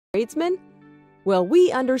tradesmen? Well,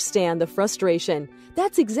 we understand the frustration.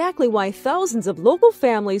 That's exactly why thousands of local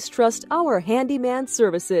families trust our handyman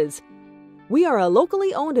services. We are a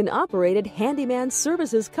locally owned and operated handyman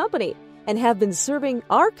services company and have been serving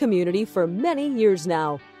our community for many years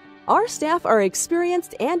now. Our staff are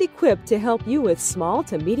experienced and equipped to help you with small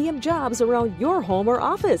to medium jobs around your home or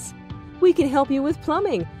office. We can help you with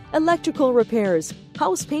plumbing, electrical repairs,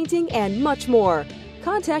 house painting, and much more.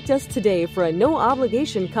 Contact us today for a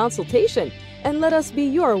no-obligation consultation and let us be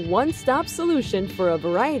your one-stop solution for a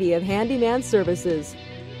variety of handyman services.